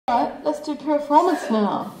Right, let's do piriformis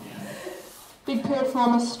now. Big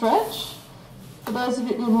piriformis stretch. For those of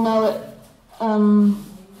you who know it,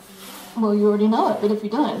 well, you already know it, but if you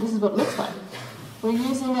don't, this is what it looks like. We're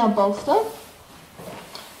using our bolster.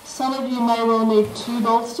 Some of you may well need 2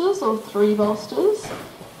 bolsters or 3 bolsters,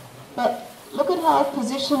 but look at how I've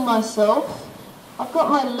positioned myself. I've got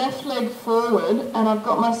my left leg forward and I've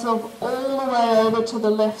got myself all the way over to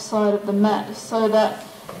the left side of the mat so that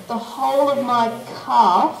the whole of my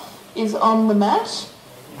calf is on the mat.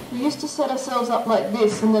 We used to set ourselves up like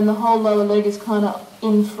this and then the whole lower leg is kind of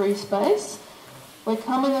in free space. We're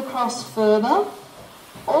coming across further.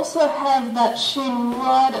 Also have that shin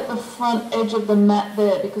right at the front edge of the mat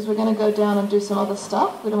there because we're going to go down and do some other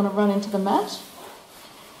stuff. We don't want to run into the mat.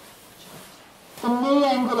 The knee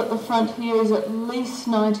angle at the front here is at least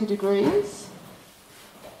 90 degrees.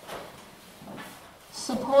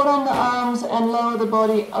 Support on the arms and lower the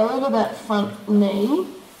body over that front knee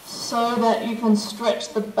so that you can stretch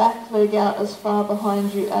the back leg out as far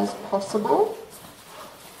behind you as possible.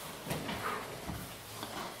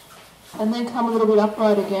 And then come a little bit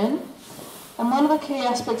upright again. And one of the key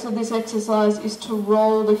aspects of this exercise is to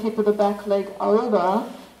roll the hip of the back leg over.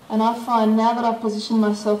 And I find now that I've positioned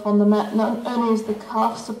myself on the mat, not only is the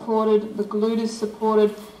calf supported, the glute is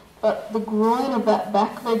supported, but the groin of that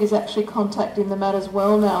back leg is actually contacting the mat as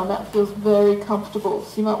well now, and that feels very comfortable.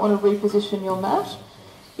 So you might want to reposition your mat.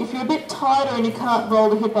 If you're a bit tighter and you can't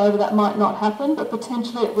roll the hip over, that might not happen, but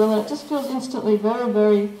potentially it will, and it just feels instantly very,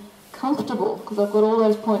 very comfortable because I've got all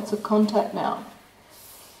those points of contact now.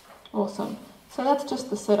 Awesome. So that's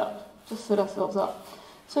just the setup. Just set ourselves up.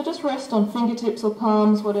 So just rest on fingertips or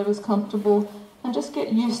palms, whatever's comfortable, and just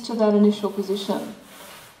get used to that initial position.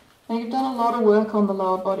 Now you've done a lot of work on the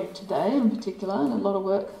lower body today in particular, and a lot of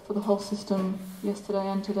work for the whole system yesterday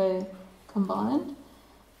and today combined.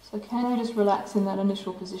 So can you just relax in that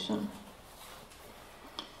initial position?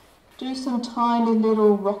 Do some tiny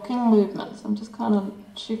little rocking movements. I'm just kind of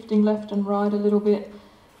shifting left and right a little bit.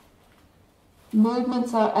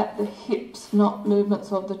 Movements are at the hips, not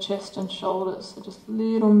movements of the chest and shoulders. So just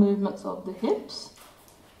little movements of the hips,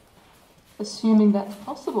 assuming that's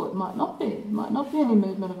possible. It might not be. There might not be any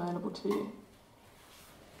movement available to you.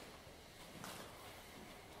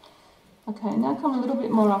 Okay, now come a little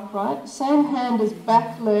bit more upright. Same hand as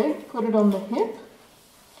back leg, put it on the hip.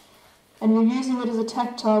 And you're using it as a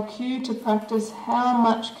tactile cue to practice how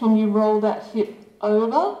much can you roll that hip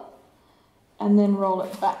over and then roll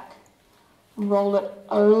it back. Roll it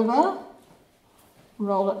over,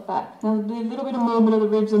 roll it back. Now there'll be a little bit of movement of the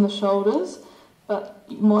ribs and the shoulders, but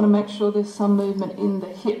you want to make sure there's some movement in the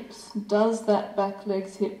hips. Does that back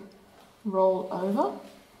leg's hip roll over?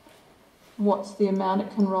 What's the amount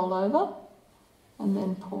it can roll over? And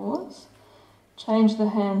then pause. Change the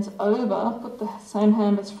hands over, put the same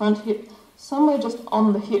hand as front hip somewhere just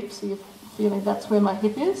on the hip so you're feeling that's where my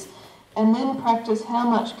hip is, and then practice how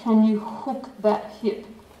much can you hook that hip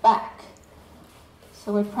back.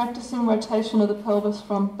 So we're practicing rotation of the pelvis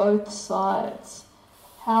from both sides.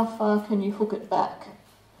 How far can you hook it back?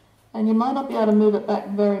 And you might not be able to move it back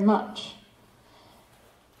very much.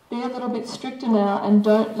 Be a little bit stricter now and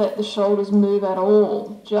don't let the shoulders move at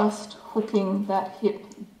all, just hooking that hip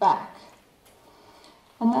back.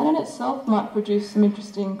 And that in itself might produce some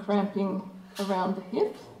interesting cramping around the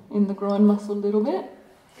hip, in the groin muscle a little bit.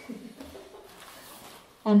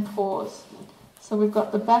 And pause. So we've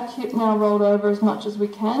got the back hip now rolled over as much as we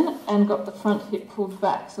can and got the front hip pulled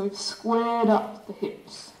back. So we've squared up the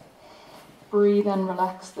hips. Breathe and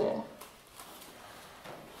relax there.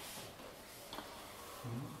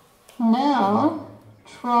 Now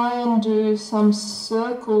try and do some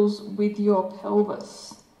circles with your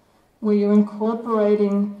pelvis, where you're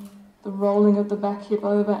incorporating the rolling of the back hip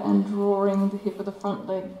over and drawing the hip of the front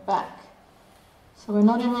leg back. So we're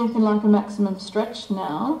not in anything like a maximum stretch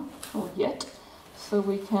now, or yet, so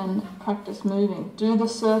we can practice moving. Do the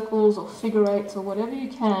circles or figure eights or whatever you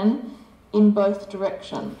can in both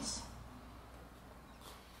directions.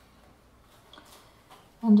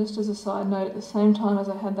 And just as a side note, at the same time as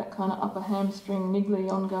I had that kind of upper hamstring niggly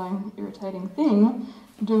ongoing irritating thing,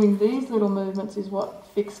 doing these little movements is what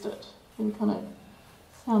fixed it. It kind of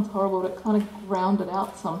sounds horrible, but it kind of grounded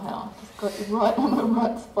out somehow. Just got you right on the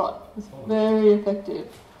right spot. It was very effective.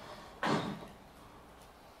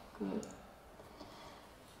 Good.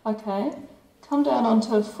 Okay, come down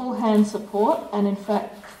onto full hand support and in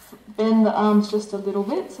fact bend the arms just a little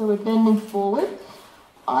bit. So we're bending forward.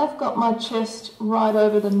 I've got my chest right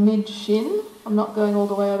over the mid shin. I'm not going all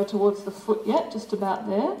the way over towards the foot yet, just about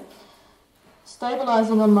there.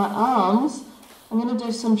 Stabilising on my arms, I'm going to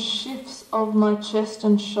do some shifts of my chest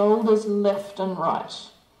and shoulders left and right.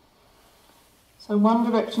 So one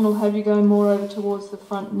direction will have you going more over towards the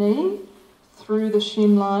front knee, through the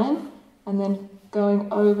shin line, and then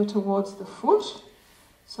going over towards the foot.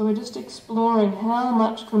 So we're just exploring how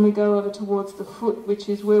much can we go over towards the foot, which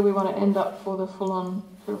is where we want to end up for the full-on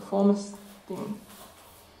piriformis thing.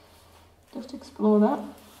 Just explore that.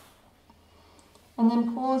 And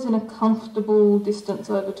then pause in a comfortable distance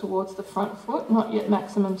over towards the front foot, not yet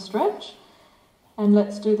maximum stretch. And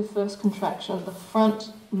let's do the first contraction. The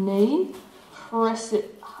front knee, press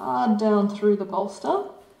it hard down through the bolster.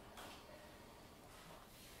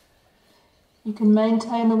 You can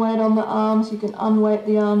maintain the weight on the arms, you can unweight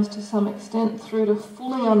the arms to some extent through to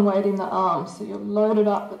fully unweighting the arms. So you're loaded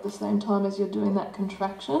up at the same time as you're doing that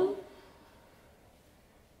contraction.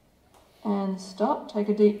 And stop, take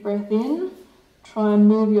a deep breath in. Try and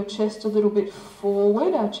move your chest a little bit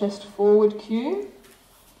forward, our chest forward cue.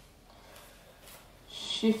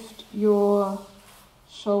 Shift your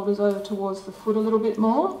shoulders over towards the foot a little bit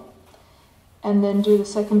more. And then do the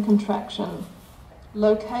second contraction.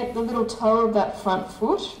 Locate the little toe of that front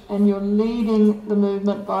foot and you're leading the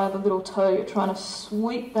movement by the little toe. You're trying to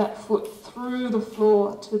sweep that foot through the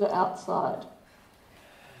floor to the outside.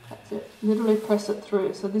 That's it. Literally press it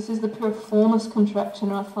through. So this is the piriformis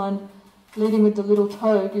contraction. I find leading with the little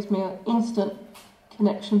toe gives me an instant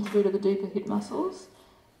connection through to the deeper hip muscles.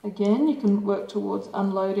 Again, you can work towards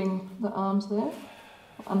unloading the arms there,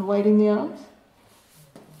 unweighting the arms.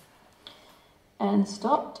 And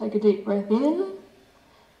stop. Take a deep breath in.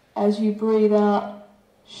 As you breathe out,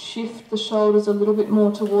 shift the shoulders a little bit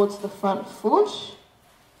more towards the front foot.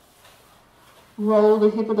 Roll the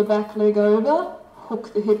hip of the back leg over.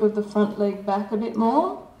 Hook the hip of the front leg back a bit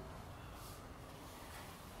more.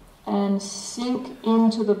 And sink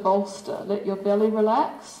into the bolster. Let your belly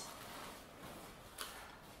relax.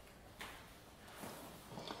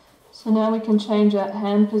 So now we can change our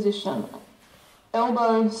hand position.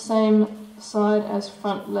 Elbow same side as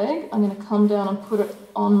front leg. I'm going to come down and put it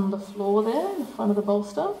on the floor there in front of the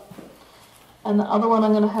bolster. And the other one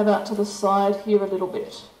I'm going to have out to the side here a little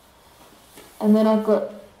bit. And then I've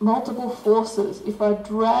got multiple forces. If I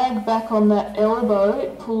drag back on that elbow,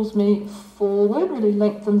 it pulls me forward, really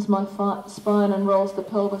lengthens my spine and rolls the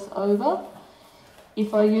pelvis over.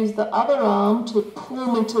 If I use the other arm to pull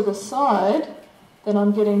me to the side, then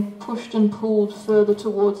I'm getting pushed and pulled further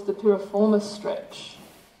towards the piriformis stretch.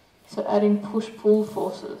 So adding push-pull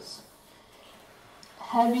forces.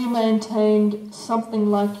 Have you maintained something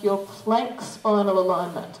like your plank spinal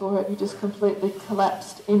alignment, or have you just completely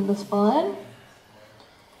collapsed in the spine?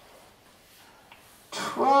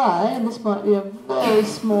 Try, and this might be a very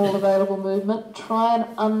small available movement, try and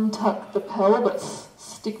untuck the pelvis.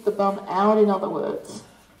 Stick the bum out, in other words,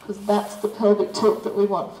 because that's the pelvic tilt that we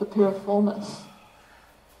want for piriformis.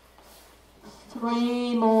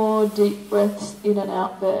 3 more deep breaths in and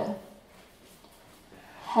out there.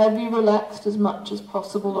 Have you relaxed as much as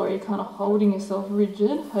possible, or are you kind of holding yourself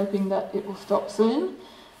rigid, hoping that it will stop soon?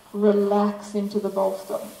 Relax into the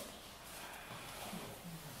bolster.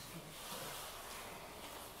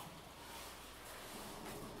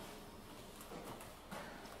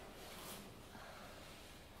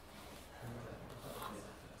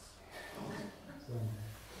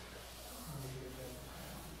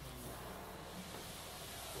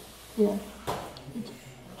 Yeah.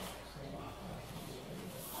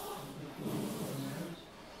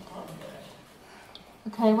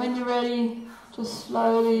 Okay, when you're ready, just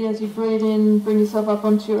slowly, as you breathe in, bring yourself up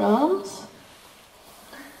onto your arms.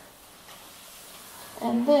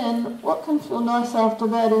 And then what can feel nice after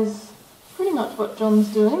that is pretty much what John's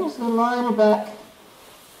doing, is to lie on your back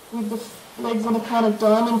with the legs in a kind of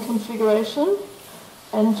diamond configuration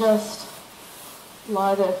and just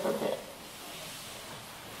lie there for a bit.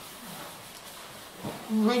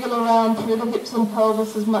 Wriggle around through the hips and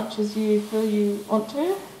pelvis as much as you feel you want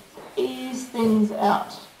to. Ease things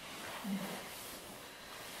out.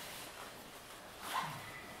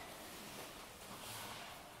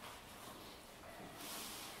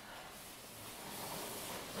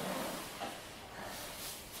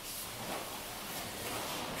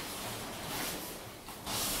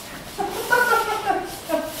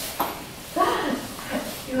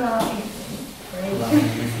 You are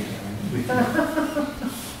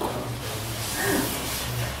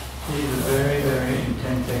These are very, very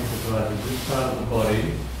intense exercises. This part of the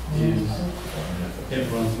body is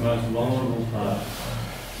everyone's most vulnerable part.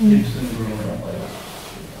 Hips and groin.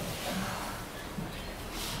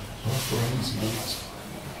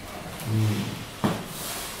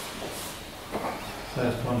 So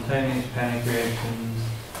spontaneous panic reactions,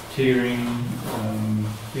 tearing,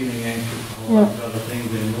 feeling anxious, all those other things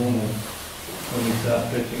are normal. when we start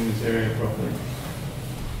stretching this area properly.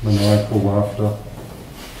 Maniacal laughter.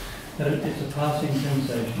 But it's a passing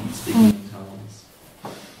sensation. Speaking in tongues.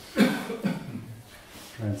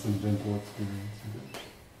 Transcendental experience.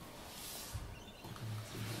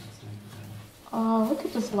 Oh, we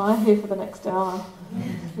could just lie here for the next hour.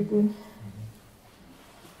 That'd be good.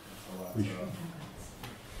 We should.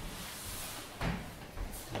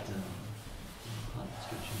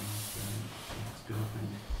 Girlfriend,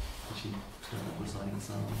 she started up reciting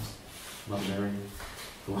psalms, Love Mary,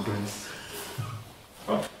 full grace.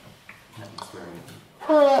 That experiment.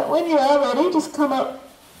 Alright, when you are ready, just come up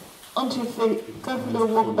onto your feet. Go for a little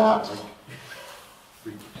walkabout.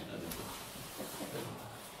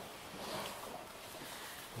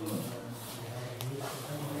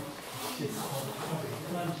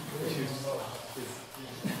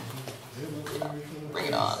 Bring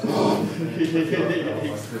it on.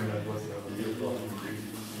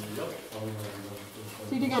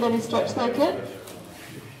 Did you get any stretch there, kid?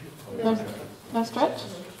 No stretch?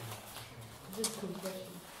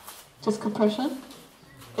 Just compression?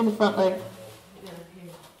 In the front leg?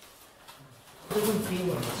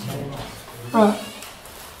 Right.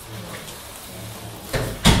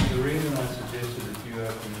 The reason I suggested that you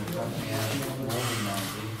open the front knee out more than 90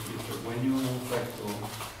 is that when you're more flexible,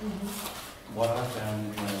 what I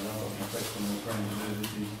found is a lot of the flexible we're trying to do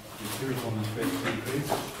is your piriformis stretch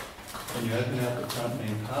decreases. When you open out the front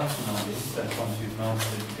knee past 90, that's once you've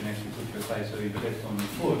mastered it, you can actually put your face or your chest on the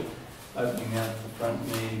foot. Opening out the front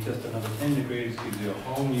knee just another 10 degrees gives you a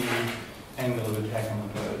whole new angle of attack on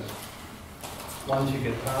the toes. Once you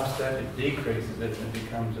get past that, it decreases it and it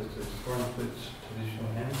becomes just a front foot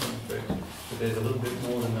traditional hamstring stretch. But there's a little bit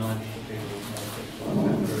more than 90 for people with more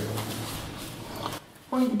flexible.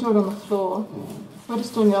 Or you could do it on the floor. We're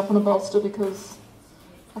just doing it up on a bolster because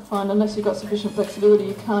I find unless you've got sufficient flexibility,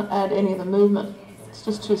 you can't add any of the movement. It's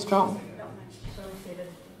just too strong.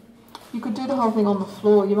 You could do the whole thing on the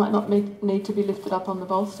floor. You might not need to be lifted up on the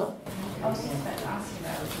bolster. I was just about to ask you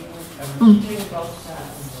about doing the bolster.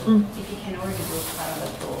 If you can already do a part of the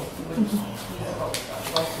floor, you wouldn't use a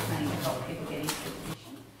bolster training to help people get into the position.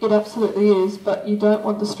 It absolutely is, but you don't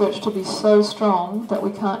want the stretch to be so strong that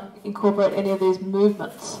we can't incorporate any of these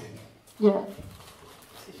movements. Yeah.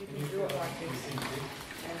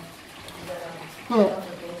 Yeah.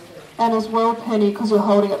 And as well, Penny, because you're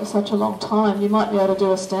holding it for such a long time, you might be able to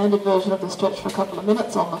do a standard version of the stretch for a couple of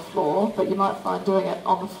minutes on the floor, but you might find doing it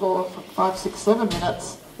on the floor for 5, 6, 7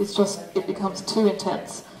 minutes, it becomes too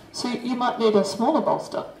intense. So you might need a smaller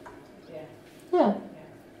bolster. Yeah.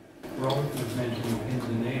 Robert was mentioning pins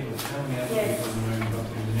and needles. Tell me out of the room about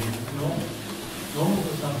pins and needles. It's normal. Normal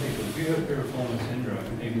for some people. If you have piriformis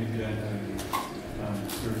syndrome, even if you don't have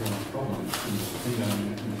piriformis problems,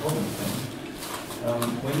 syndrome and problems then,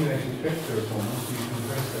 when you actually stretch piriformis, you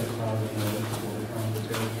compress that part of the nerve before the current that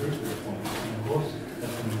goes through piriformis. And of course,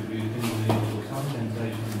 that's going to produce pins and needles or some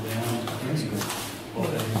sensation down into it. Or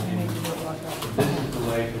that is but this is the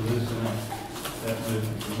way to loosen up that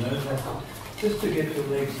movement. The nerve has to, just to get your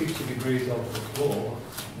legs 60 degrees off the floor,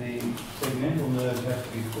 the segmental nerves have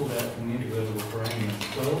to be pulled out from the intervertebral foramen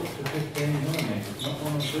 12 to 15 millimetres, not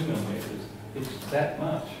 1 or 2 millimetres. It's that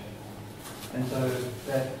much. And so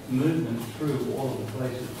that movement through all of the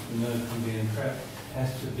places the nerve can be entrapped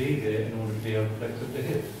has to be there in order to be able to flex at the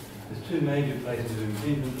hip. There's two major places of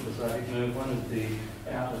impingement for the sciatic nerve. One is the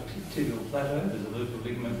outer tibial plateau. There's a loop of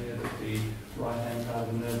ligament there that the right-hand part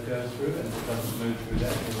of the nerve goes through, and if it doesn't move through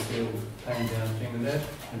that, you'll feel pain downstream of that,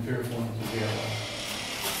 and piriformis is the other.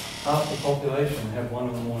 Half the population have one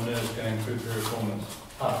or more nerves going through piriformis.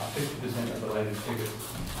 Half, 50% of the latest figures.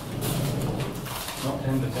 Not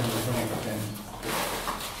 10% or 20%.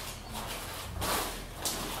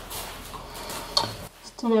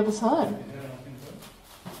 To the other side.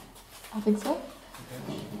 I think so.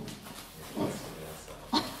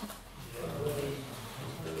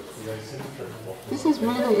 This is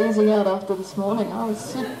really easing out after this morning. I was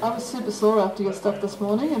super sore after your stuff this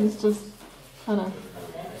morning, and it's just kind of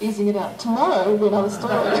easing it out. Tomorrow will be another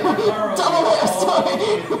story. Double that story.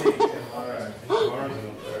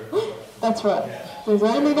 That's right. There's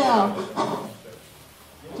only now.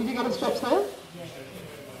 Did you get a stretch there?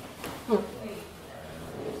 Good.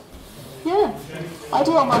 Yeah. I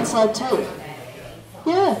do on one side too.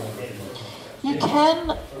 Yeah. You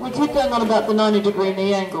can, we keep going on about the 90-degree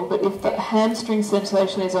knee angle, but if the hamstring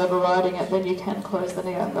sensation is overriding it, then you can close the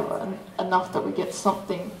knee angle enough that we get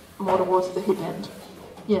something more towards the hip end.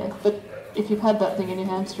 Yeah, but if you've had that thing in your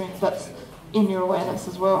hamstrings, that's in your awareness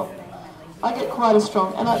as well. I get quite a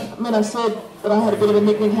strong, and I said that I had a bit of a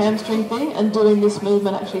niggling hamstring thing, and doing this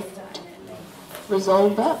movement actually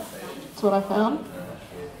resolved that That's what I found.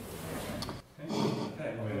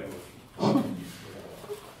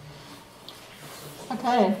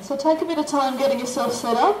 Okay, so take a bit of time getting yourself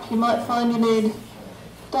set up. You might find you need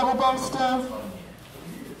double bolster.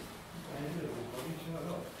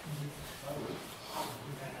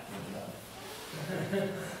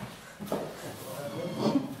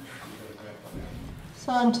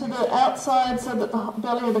 So I'm to the outside so that the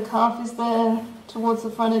belly of the calf is there towards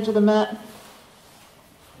the front edge of the mat.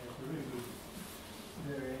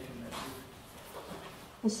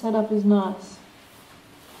 The setup is nice.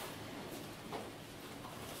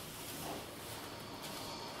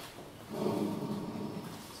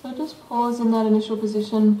 So just pause in that initial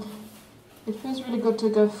position. It feels really good to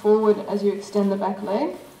go forward as you extend the back leg,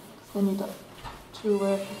 because then you've got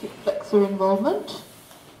to hip flexor involvement.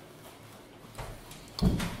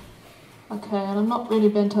 Okay, and I'm not really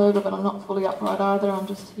bent over, but I'm not fully upright either. I'm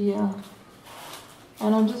just here.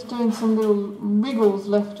 And I'm just doing some little wriggles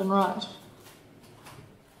left and right.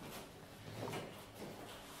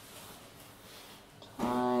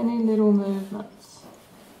 Tiny little movements.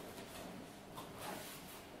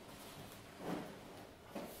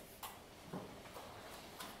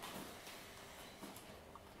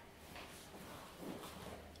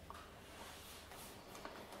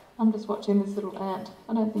 I'm just watching this little ant.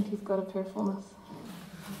 I don't think he's got a piriformis.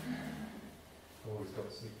 Oh, he's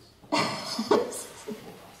got 6.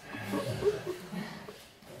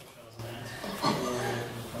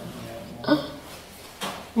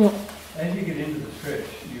 Yeah. As you get into the stretch,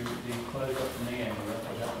 you close up the knee angle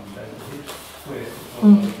like that one. As the hips square,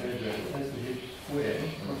 as the hips square,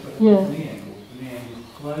 Yeah. the knee angle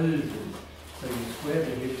closes. So you square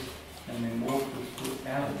the hips and then walk the foot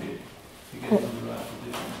out a bit to get into the right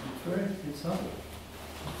position. It's subtle.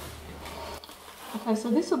 Okay,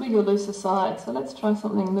 so this will be your looser side. So let's try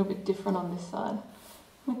something a little bit different on this side.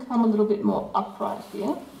 I'm going to come a little bit more upright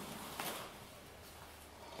here.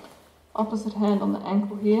 Opposite hand on the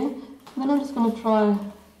ankle here. And then I'm just going to try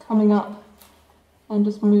coming up and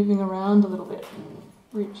just moving around a little bit.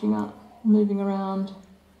 Reaching up, moving around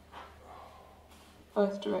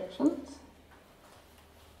both directions.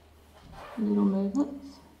 Little movements.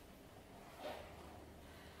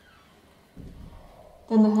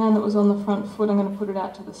 Then the hand that was on the front foot, I'm going to put it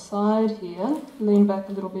out to the side here. Lean back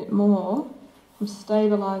a little bit more. I'm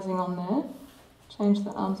stabilising on there. Change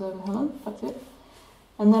the arms over, Helen. That's it.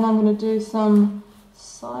 And then I'm going to do some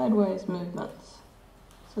sideways movements.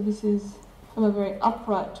 So this is from a very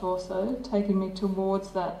upright torso, taking me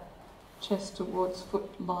towards that chest towards foot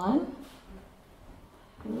line.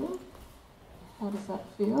 Good. How does that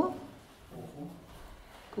feel?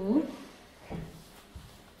 Good.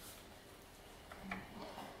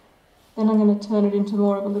 Then I'm going to turn it into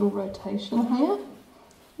more of a little rotation here.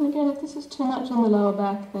 And again, if this is too much on the lower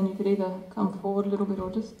back, then you could either come forward a little bit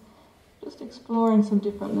or just exploring some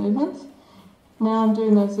different movements. Now I'm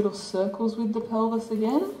doing those little circles with the pelvis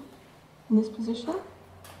again, in this position.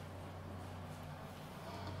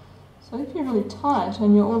 So if you're really tight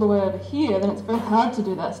and you're all the way over here, then it's very hard to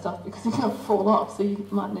do that stuff because you're going to fall off, so you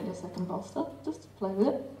might need a second bolster. Just play with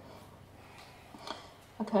it.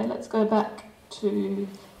 Okay, let's go back to,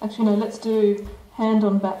 actually no, let's do hand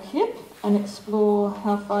on back hip and explore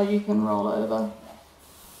how far you can roll over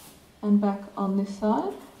and back on this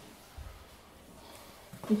side.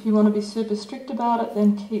 If you want to be super strict about it,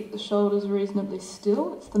 then keep the shoulders reasonably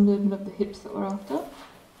still. It's the movement of the hips that we're after.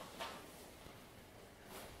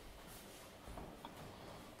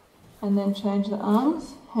 And then change the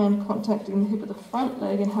arms, hand contacting the hip of the front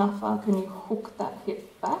leg, and how far can you hook that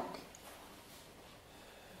hip back.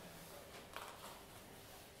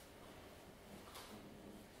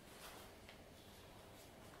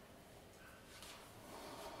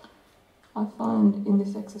 I find in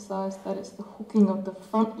this exercise that it's the hooking of the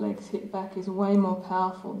front leg's hip back is way more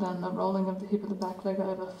powerful than the rolling of the hip of the back leg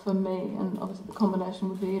over for me, and obviously the combination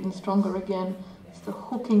would be even stronger again. It's the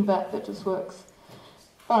hooking back that just works.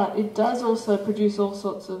 But it does also produce all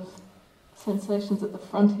sorts of sensations at the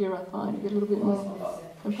front here, I find. You get a little bit more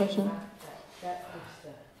compression. That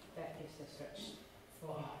gives the stretch.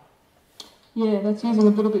 Yeah, that's using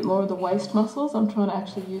a little bit more of the waist muscles. I'm trying to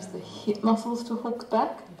actually use the hip muscles to hook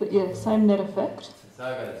back. But yeah, same net effect. So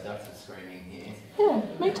I've got a ducks are screaming here. Yeah,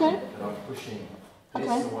 me too. But I'm pushing this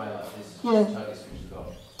Okay. away like this. Yeah. Totally switched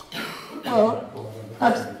off. Well,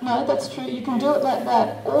 no, that's true. You can do it like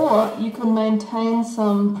that, or you can maintain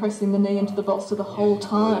some pressing the knee into the bolster the whole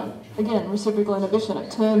time. Again, reciprocal inhibition,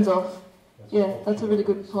 it turns off. Yeah, that's a really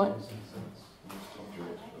good point.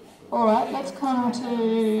 Alright, let's come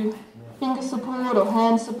to finger support or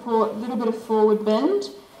hand support, a little bit of forward bend,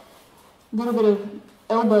 a little bit of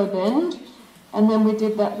elbow bend, and then we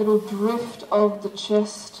did that little drift of the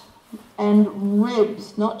chest and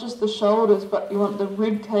ribs, not just the shoulders, but you want the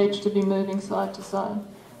rib cage to be moving side to side.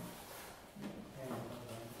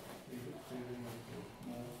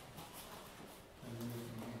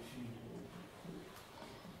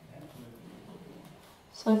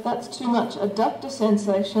 So if that's too much adductor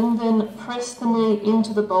sensation, then press the knee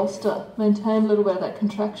into the bolster. Maintain a little bit of that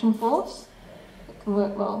contraction force. It can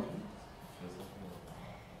work well.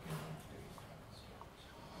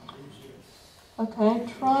 Okay,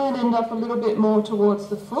 try and end up a little bit more towards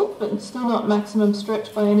the foot, but still not maximum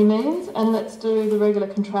stretch by any means. And let's do the regular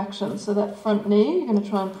contraction. So that front knee, you're going to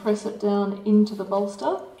try and press it down into the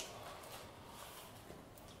bolster.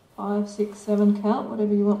 5, 6, 7 count,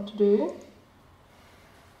 whatever you want to do.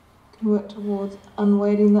 Work towards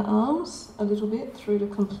unweighting the arms a little bit through to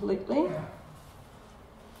completely.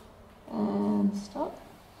 And stop.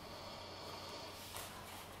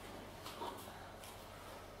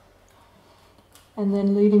 And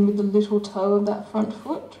then leading with the little toe of that front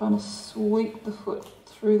foot, trying to sweep the foot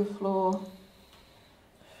through the floor.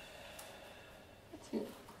 That's it.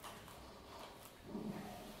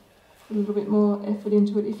 Put a little bit more effort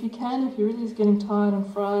into it if you can. If you're really just getting tired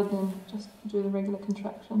and fried, then just do the regular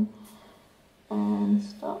contraction. And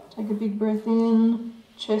stop. Take a big breath in,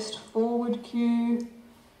 chest forward cue,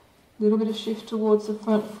 a little bit of shift towards the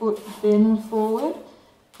front foot, bend forward.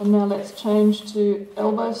 And now let's change to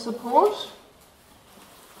elbow support.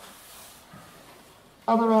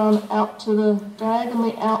 Other arm out to the,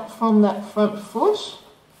 diagonally out from that front foot.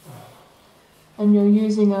 And you're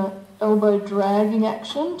using a elbow dragging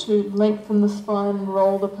action to lengthen the spine and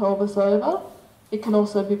roll the pelvis over. It can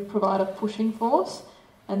also provide a pushing force.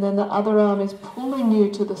 And then the other arm is pulling you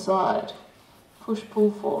to the side.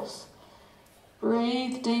 Push-pull force.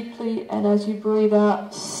 Breathe deeply, and as you breathe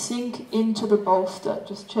out, sink into the bolster.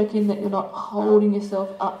 Just checking that you're not holding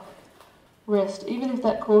yourself up. Rest, even if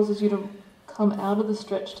that causes you to come out of the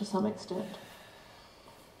stretch to some extent.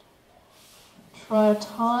 Try a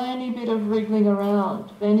tiny bit of wriggling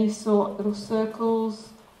around of any sort, little circles,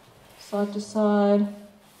 side to side.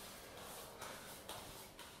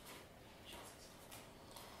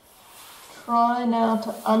 Try now to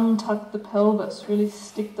untuck the pelvis, really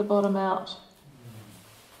stick the bottom out.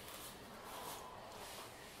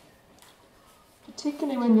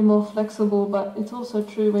 Particularly when you're more flexible, but it's also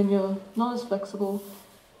true when you're not as flexible.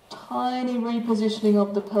 Tiny repositioning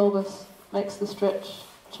of the pelvis makes the stretch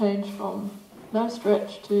change from no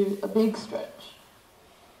stretch to a big stretch.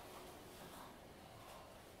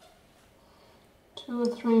 2 or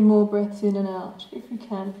 3 more breaths in and out, if you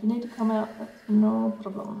can. If you need to come out, that's no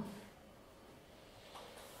problem.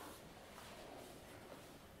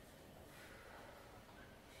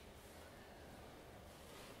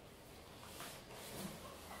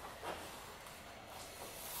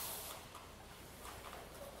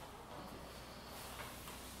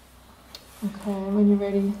 Okay, and when you're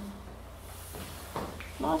ready,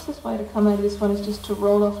 nicest way to come out of this one is just to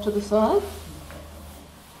roll off to the side.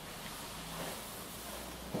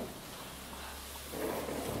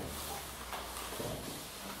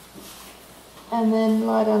 And then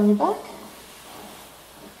lie down on your back.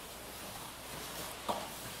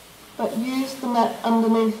 But use the mat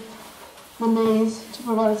underneath the knees to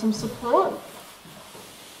provide some support.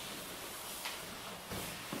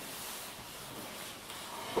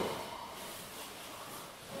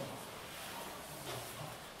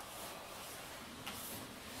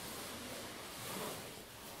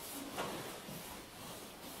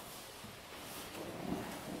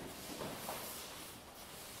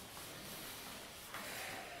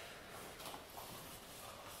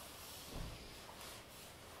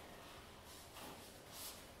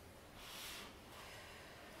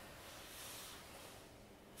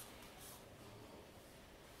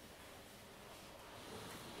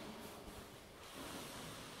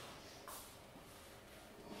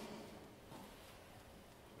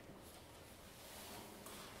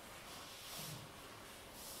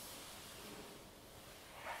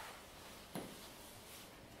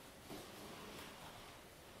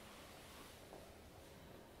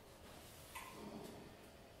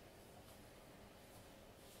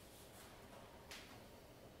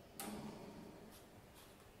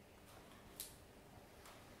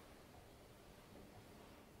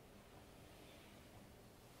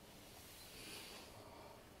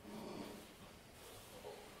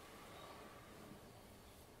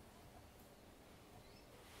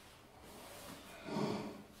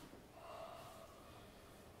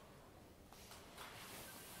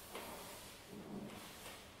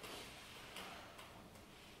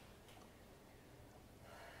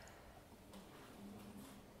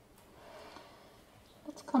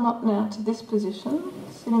 come up now to this position,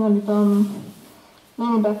 sitting on your bum,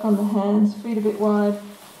 leaning back on the hands, feet a bit wide,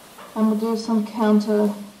 and we'll do some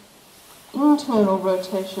counter internal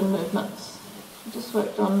rotation movements. We just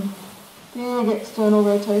worked on big external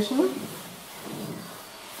rotation.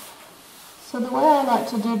 So the way I like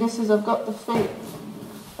to do this is I've got the feet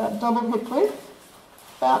about double hip width,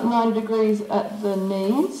 about 90 degrees at the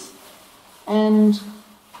knees, and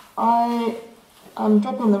I'm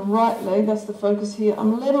dropping the right leg, that's the focus here.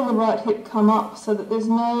 I'm letting the right hip come up so that there's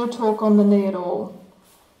no torque on the knee at all.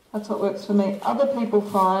 That's what works for me. Other people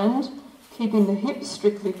find keeping the hips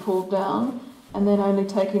strictly pulled down and then only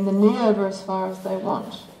taking the knee over as far as they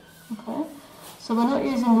want. Okay? So we're not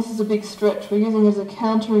using this as a big stretch, we're using it as a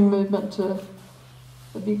countering movement to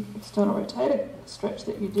the big external rotator stretch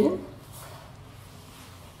that you did.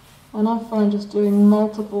 And I find just doing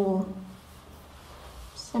multiple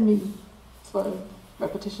semi-slow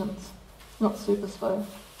repetitions, not super slow.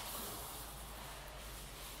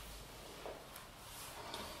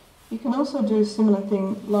 You can also do a similar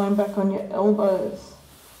thing lying back on your elbows.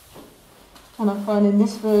 And I find in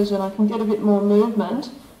this version I can get a bit more movement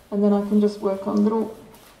and then I can just work on little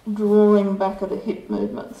drawing back of the hip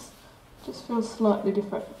movements. Just feels slightly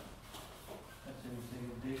different.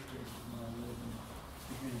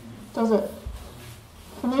 Does it?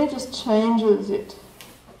 For me it just changes it.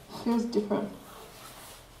 Feels different.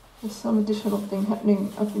 There's some additional thing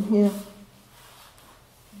happening up in here.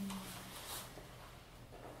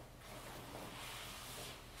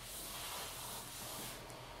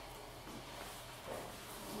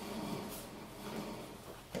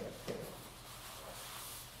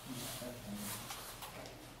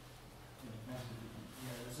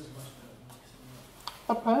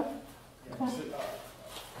 Upright? Okay.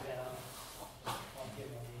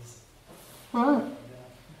 Right.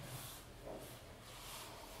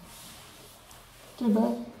 Do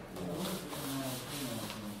both.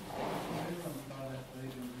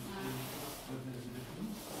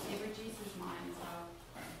 It reduces mine as well.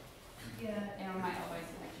 Yeah. And on my elbows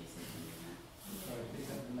it reduces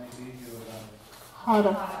the movement. Harder.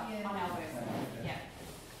 On elbows. Yeah.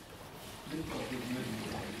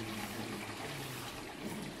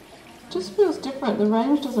 Just feels different. The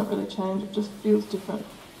range doesn't really change, it just feels different.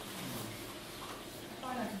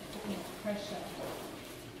 Pressure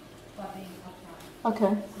by being upright.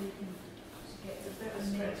 Okay. So you can get a bit of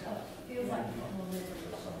stretch. Feels like more leverage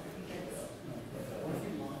against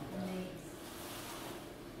the knees.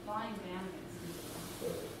 Lying down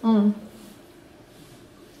against Mm.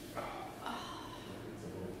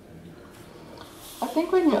 I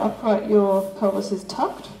think when you're upright your pelvis is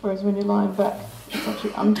tucked, whereas when you're lying back it's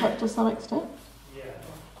actually untucked to some extent. Yeah.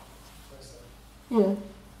 Yeah. Yeah,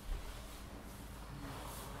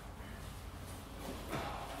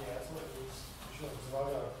 that's what it is. Sure, because if I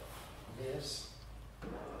go this, a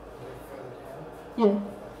bit further down, Yeah.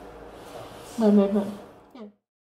 No movement.